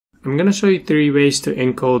I'm going to show you 3 ways to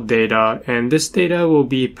encode data, and this data will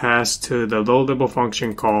be passed to the low-level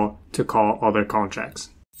function call to call other contracts.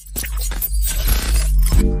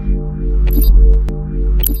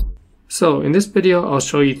 So in this video, I'll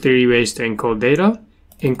show you 3 ways to encode data: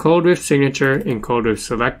 encode with signature, encode with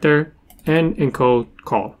selector, and encode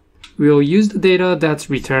call. We will use the data that's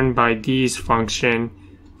returned by these function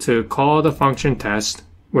to call the function test.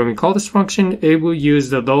 When we call this function, it will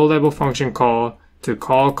use the low-level function call to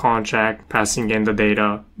call contract, passing in the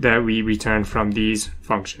data that we return from these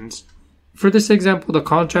functions. For this example, the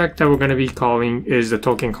contract that we're going to be calling is the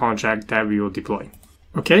token contract that we will deploy.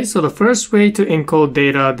 Okay, so the first way to encode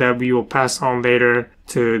data that we will pass on later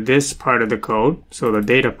to this part of the code, so the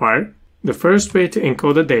data part, the first way to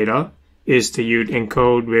encode the data is to use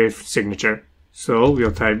encode with signature. So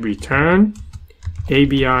we'll type return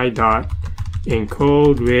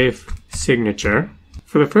abi.encode with signature.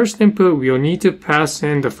 For the first input, we'll need to pass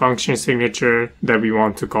in the function signature that we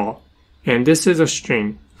want to call. And this is a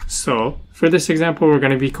string. So for this example, we're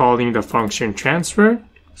going to be calling the function transfer.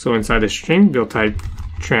 So inside the string, we'll type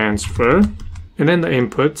transfer. And then the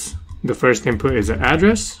inputs, the first input is an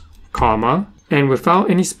address, comma. And without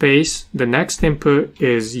any space, the next input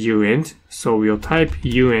is uint. So we'll type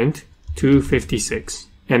uint 256.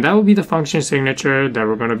 And that will be the function signature that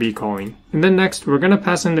we're going to be calling. And then next, we're going to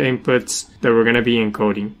pass in the inputs that we're going to be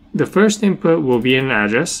encoding. The first input will be an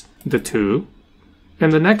address, the 2.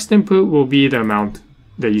 And the next input will be the amount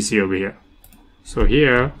that you see over here. So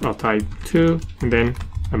here, I'll type 2 and then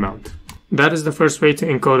amount. That is the first way to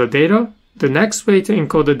encode the data. The next way to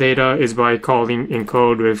encode the data is by calling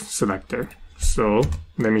encode with selector. So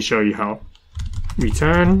let me show you how.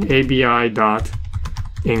 Return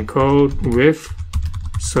abi.encode with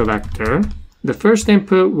selector. The first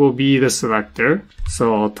input will be the selector.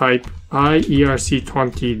 So I'll type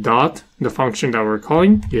IERC20 dot, the function that we're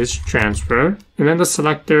calling is transfer. And then the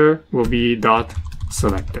selector will be dot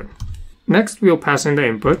selector. Next, we'll pass in the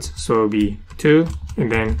inputs. So it'll be 2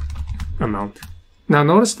 and then amount. Now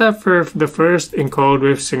notice that for the first encode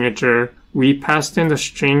with signature, we passed in the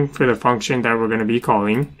string for the function that we're going to be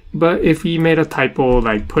calling. But if we made a typo,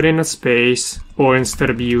 like put in a space, or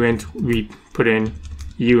instead of uint, we put in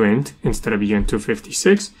uint instead of uint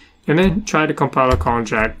 256, and then try to compile a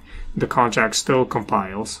contract, the contract still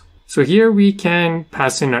compiles. So here we can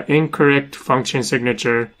pass in an incorrect function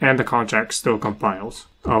signature and the contract still compiles.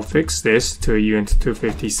 I'll fix this to uint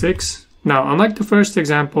 256. Now, unlike the first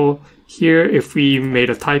example, here if we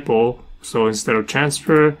made a typo, so instead of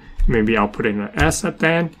transfer, maybe I'll put in an S at the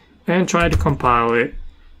end and try to compile it,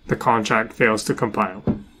 the contract fails to compile.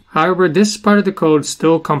 However, this part of the code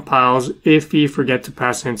still compiles if we forget to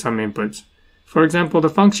pass in some inputs. For example, the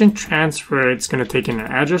function transfer, it's going to take in an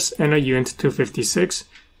address and a uint 256.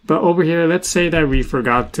 But over here, let's say that we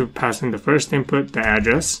forgot to pass in the first input, the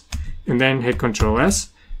address, and then hit Ctrl S,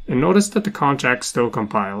 and notice that the contract still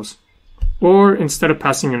compiles. Or instead of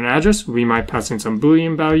passing an address, we might pass in some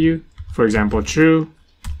Boolean value, for example, true,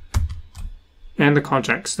 and the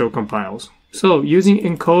contract still compiles. So using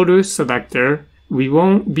encode with selector, we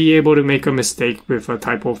won't be able to make a mistake with a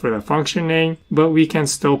typo for the function name, but we can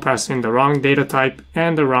still pass in the wrong data type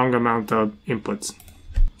and the wrong amount of inputs.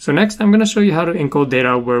 So next, I'm going to show you how to encode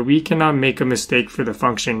data where we cannot make a mistake for the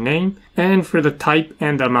function name and for the type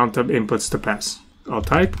and the amount of inputs to pass. I'll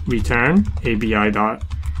type return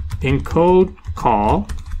abi.encode call.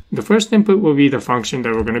 The first input will be the function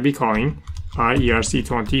that we're going to be calling,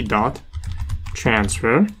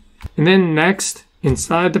 IERC20.transfer. And then next,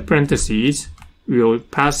 inside the parentheses, we will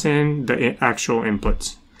pass in the actual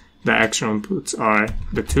inputs. The actual inputs are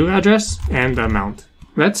the 2 address and the amount.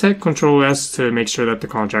 Let's hit Ctrl S to make sure that the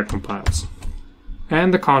contract compiles.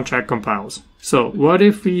 And the contract compiles. So what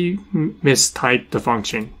if we mistype the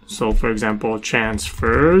function? So for example,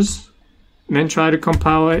 transfers, then try to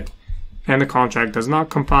compile it, and the contract does not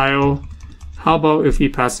compile. How about if we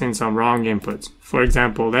pass in some wrong inputs? For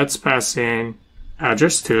example, let's pass in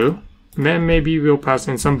address 2, and then maybe we'll pass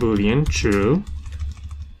in some Boolean, true,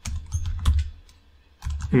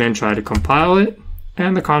 and then try to compile it,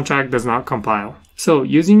 and the contract does not compile. So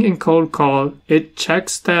using encode call, it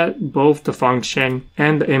checks that both the function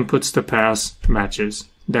and the inputs to pass matches,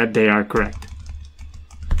 that they are correct.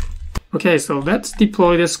 Okay, so let's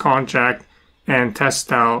deploy this contract and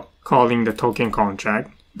test out calling the token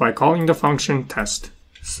contract by calling the function test.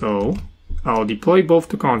 So I'll deploy both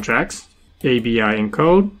the contracts, ABI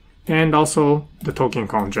encode, and also the token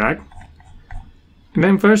contract. And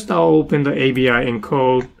then first I'll open the ABI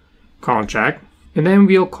encode contract. And then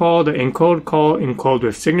we'll call the encode call, encode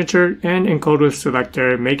with signature, and encode with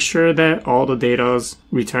selector. Make sure that all the data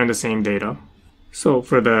return the same data. So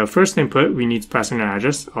for the first input, we need to pass in an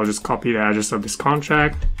address. I'll just copy the address of this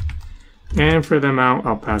contract. And for the amount,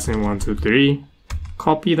 I'll pass in 1, 2, 3.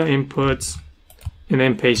 Copy the inputs, and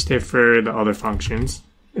then paste it for the other functions.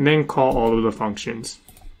 And then call all of the functions.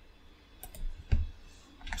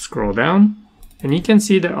 Scroll down, and you can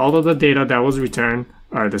see that all of the data that was returned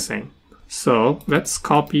are the same. So let's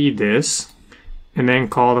copy this, and then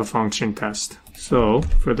call the function test. So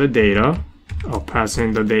for the data, I'll pass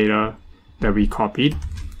in the data that we copied.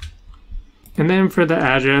 And then for the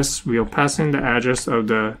address, we'll pass in the address of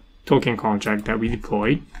the token contract that we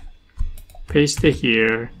deployed. Paste it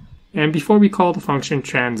here. And before we call the function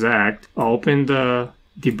transact, I'll open the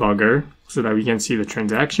debugger so that we can see the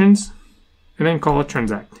transactions. And then call it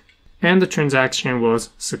transact. And the transaction was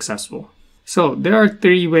successful. So there are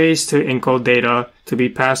 3 ways to encode data to be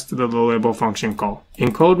passed to the low-level function call.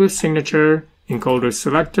 Encode with signature, encode with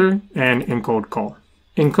selector, and encode call.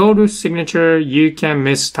 Encode with signature, you can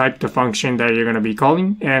mistype the function that you're going to be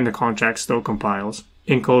calling and the contract still compiles.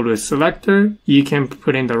 Encode with selector, you can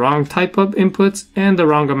put in the wrong type of inputs and the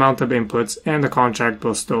wrong amount of inputs and the contract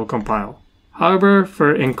will still compile. However,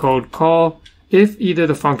 for encode call, if either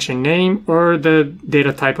the function name or the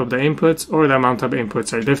data type of the inputs or the amount of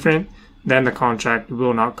inputs are different, then the contract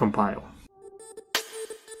will not compile.